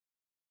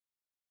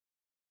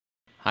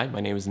Hi,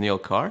 my name is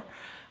Neel.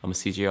 I'm a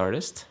CG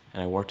artist,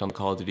 and I worked on the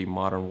Call of Duty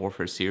Modern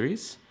Warfare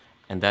series,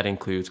 and that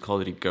includes Call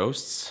of Duty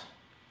Ghosts,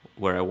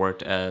 where I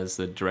worked as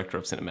the director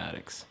of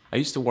cinematics. I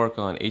used to work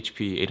on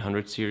HP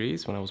 800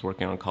 series when I was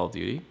working on Call of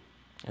Duty,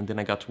 and then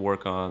I got to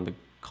work on the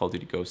Call of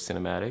Duty Ghosts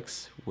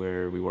cinematics,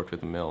 where we worked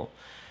with the mill.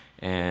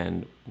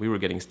 And we were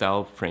getting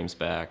style frames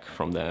back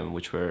from them,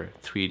 which were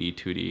 3D,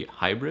 2D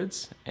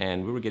hybrids,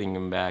 and we were getting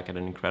them back at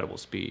an incredible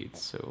speed.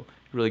 So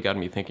it really got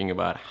me thinking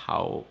about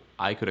how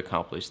I could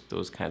accomplish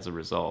those kinds of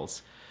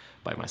results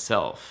by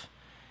myself.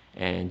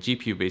 And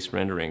GPU-based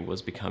rendering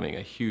was becoming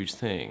a huge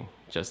thing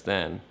just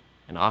then,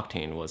 and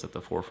Octane was at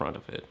the forefront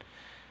of it.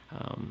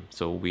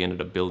 So we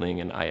ended up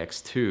building an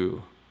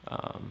IX2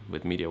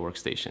 with media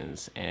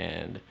workstations,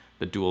 and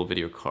the dual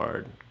video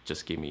card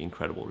just gave me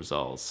incredible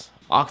results.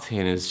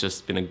 Octane has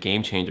just been a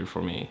game changer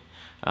for me.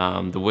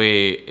 The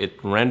way it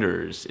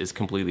renders is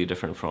completely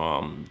different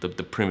from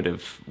the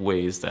primitive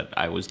ways that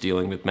I was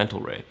dealing with Mental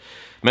Ray.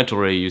 Mental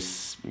Ray, you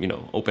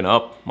open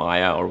up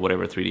Maya or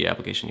whatever 3D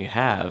application you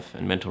have,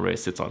 and Mental Ray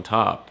sits on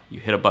top. You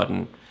hit a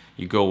button,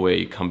 you go away,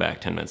 you come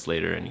back 10 minutes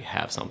later, and you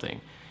have something.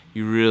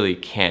 You really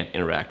can't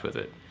interact with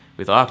it.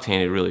 With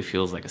Octane, it really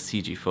feels like a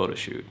CG photo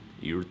shoot.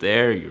 You're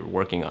there, you're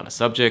working on a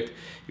subject,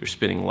 you're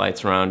spinning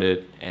lights around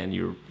it, and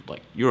you're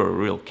a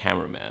real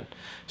cameraman.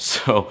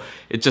 So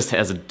it just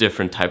has a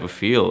different type of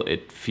feel.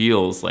 It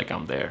feels like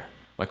I'm there.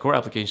 My core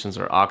applications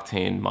are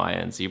Octane, Maya,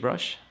 and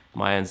ZBrush.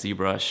 Maya and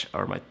ZBrush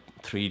are my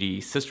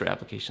 3D sister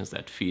applications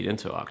that feed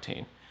into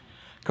Octane.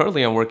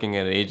 Currently, I'm working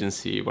at an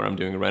agency where I'm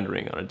doing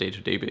rendering on a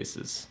day-to-day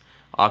basis.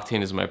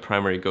 Octane is my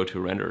primary go-to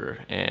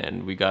renderer,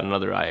 and we got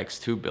another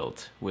IX2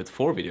 built with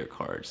 4 video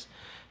cards.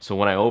 So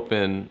when I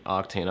open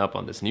Octane up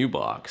on this new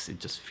box,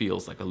 it just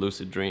feels like a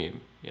lucid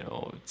dream.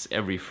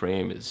 Every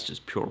frame is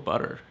just pure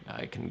butter.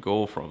 I can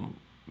go from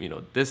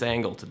this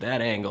angle to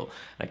that angle.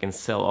 I can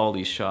sell all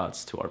these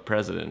shots to our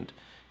president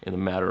in a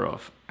matter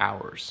of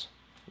hours,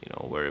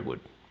 where it would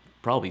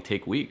probably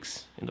take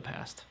weeks in the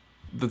past.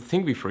 The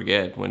thing we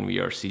forget when we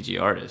are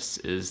CG artists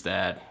is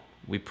that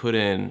we put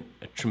in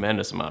a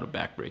tremendous amount of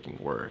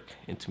backbreaking work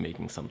into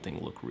making something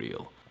look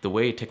real. The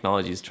way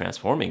technology is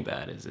transforming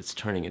that is it's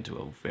turning into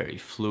a very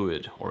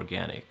fluid,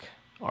 organic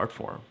art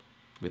form.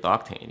 With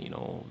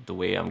Octane, the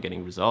way I'm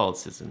getting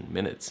results is in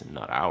minutes and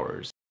not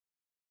hours.